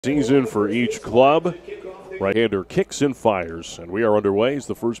Season for each club. Right-hander kicks and fires, and we are underway as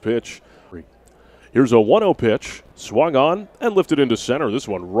the first pitch. Here's a 1-0 pitch, swung on and lifted into center. This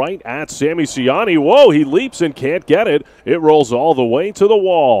one right at Sammy Ciani. Whoa, he leaps and can't get it. It rolls all the way to the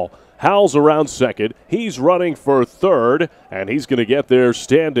wall. Howell's around second. He's running for third, and he's going to get there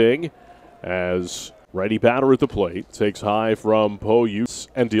standing as righty batter at the plate. Takes high from Po Yu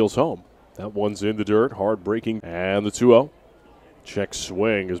and deals home. That one's in the dirt, hard breaking, and the 2-0. Check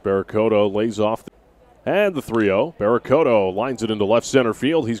swing as Barracoto lays off. And the 3-0. Barracoto lines it into left center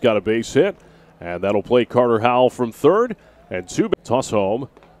field. He's got a base hit. And that'll play Carter Howell from third. And toss home.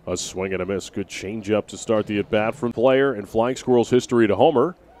 A swing and a miss. Good changeup to start the at-bat from player in Flying Squirrels history to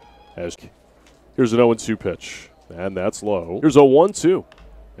homer. As here's an 0-2 pitch. And that's low. Here's a 1-2.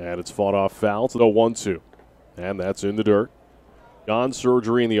 And it's fought off foul to the 1-2. And that's in the dirt. Gone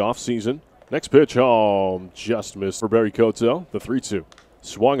surgery in the offseason. Next pitch home. Just missed for Barracoto. The 3-2.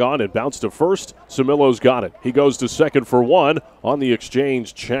 Swung on and bounced to first. Samillo's got it. He goes to second for one. On the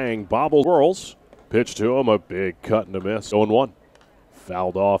exchange, Chang bobbles. Whirls. Pitch to him. A big cut and a miss. 0-1.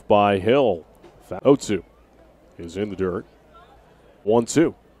 Fouled off by Hill. 0-2 is in the dirt.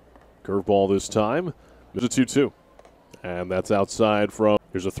 1-2. Curveball this time. There's a 2-2. And that's outside from.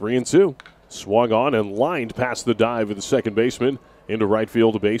 Here's a 3-2. Swung on and lined past the dive of the second baseman. Into right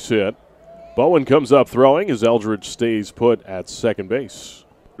field, a base hit. Bowen comes up throwing as Eldridge stays put at second base.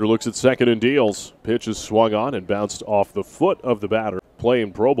 He looks at second and deals. Pitch is swung on and bounced off the foot of the batter. Play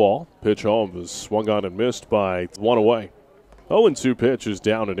in pro ball. Pitch home is swung on and missed by one away. 0-2 pitch is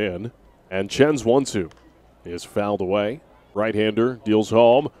down and in. And Chen's 1-2 is fouled away. Right-hander deals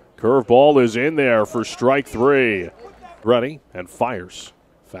home. Curveball is in there for strike three. Ready and fires.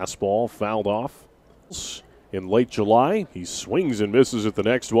 Fastball fouled off. In late July, he swings and misses at the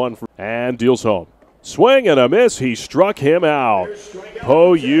next one and deals home. Swing and a miss. He struck him out.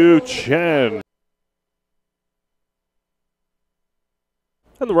 Po Yu Chen.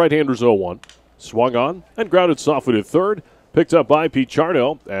 And the right-hander's 0-1. Swung on and grounded softly to third. Picked up by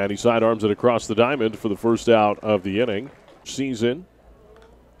Pichardo, and he sidearms it across the diamond for the first out of the inning. Season.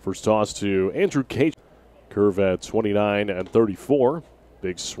 First toss to Andrew Cage. Curve at 29 and 34.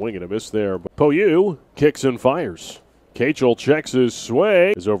 Big swing and a miss there. Po Yu kicks and fires. Cachel checks his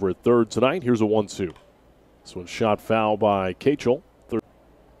swing. Is over at third tonight. Here's a 1-2. This one's shot foul by Cachel.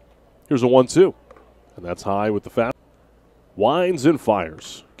 Here's a 1-2. And that's high with the foul. Winds and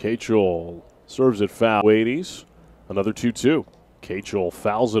fires. Cachel serves it foul. 80s. Another 2-2. Cachel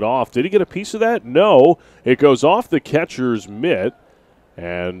fouls it off. Did he get a piece of that? No. It goes off the catcher's mitt.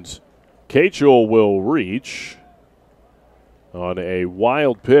 And Cachel will reach on a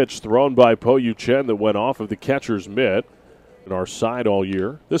wild pitch thrown by Po Yu Chen that went off of the catcher's mitt in our side all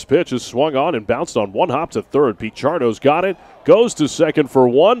year. This pitch is swung on and bounced on one hop to third. Pichardo's got it. Goes to second for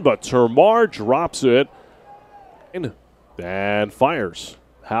one, but Termar drops it and fires.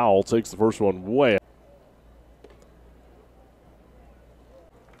 Howell takes the first one way.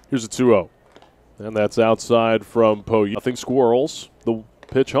 Here's a 2-0. And that's outside from Po Yu. Nothing Squirrels. The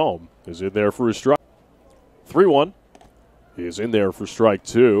pitch home is in there for a strike. 3-1. Is in there for strike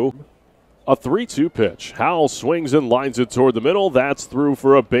two. A 3-2 pitch. Howell swings and lines it toward the middle. That's through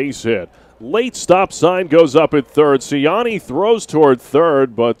for a base hit. Late stop sign goes up at third. Ciani throws toward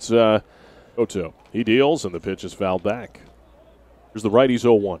third, but Oto. He deals, and the pitch is fouled back. Here's the righty's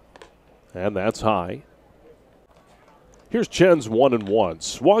 0-1. And that's high. Here's Chen's 1-1.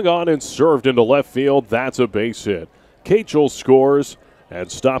 Swung on and served into left field. That's a base hit. Cachel scores, and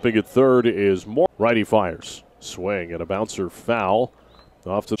stopping at third is more. Righty fires. Swing and a bouncer foul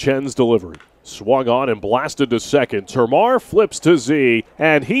off to Chen's delivery. Swung on and blasted to second. Termar flips to Z,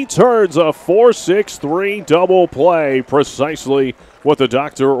 and he turns a 4-6-3 double play. Precisely what the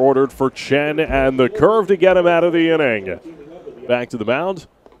doctor ordered for Chen, and the curve to get him out of the inning. Back to the mound.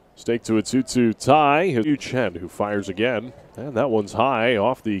 Stake to a 2-2 tie. Yu Chen, who fires again. And that one's high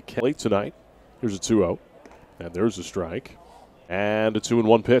off the plate tonight. Here's a 2-0. And there's a strike. And a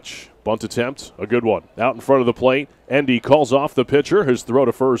 2-1 pitch. Bunt attempt, a good one. Out in front of the plate. Endy calls off the pitcher. His throw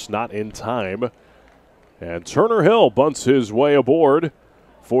to first, not in time. And Turner Hill bunts his way aboard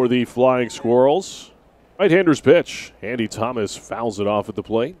for the Flying Squirrels. Right-hander's pitch. Andy Thomas fouls it off at the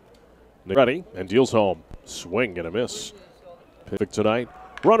plate. Ready and deals home. Swing and a miss. Perfect tonight.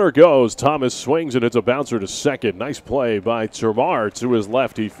 Runner goes. Thomas swings and it's a bouncer to second. Nice play by Termar. To his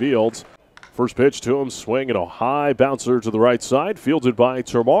left, he fields. First pitch to him, swing and a high bouncer to the right side, fielded by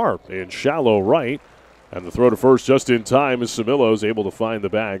Termar in shallow right. And the throw to first just in time as Samillo's able to find the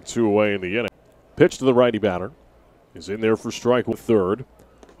bag 2 away in the inning. Pitch to the righty batter is in there for strike with third.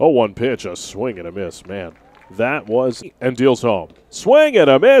 0-1 pitch, a swing and a miss. Man, That was and deals home. Swing and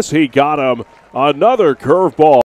a miss. He got him. Another curveball.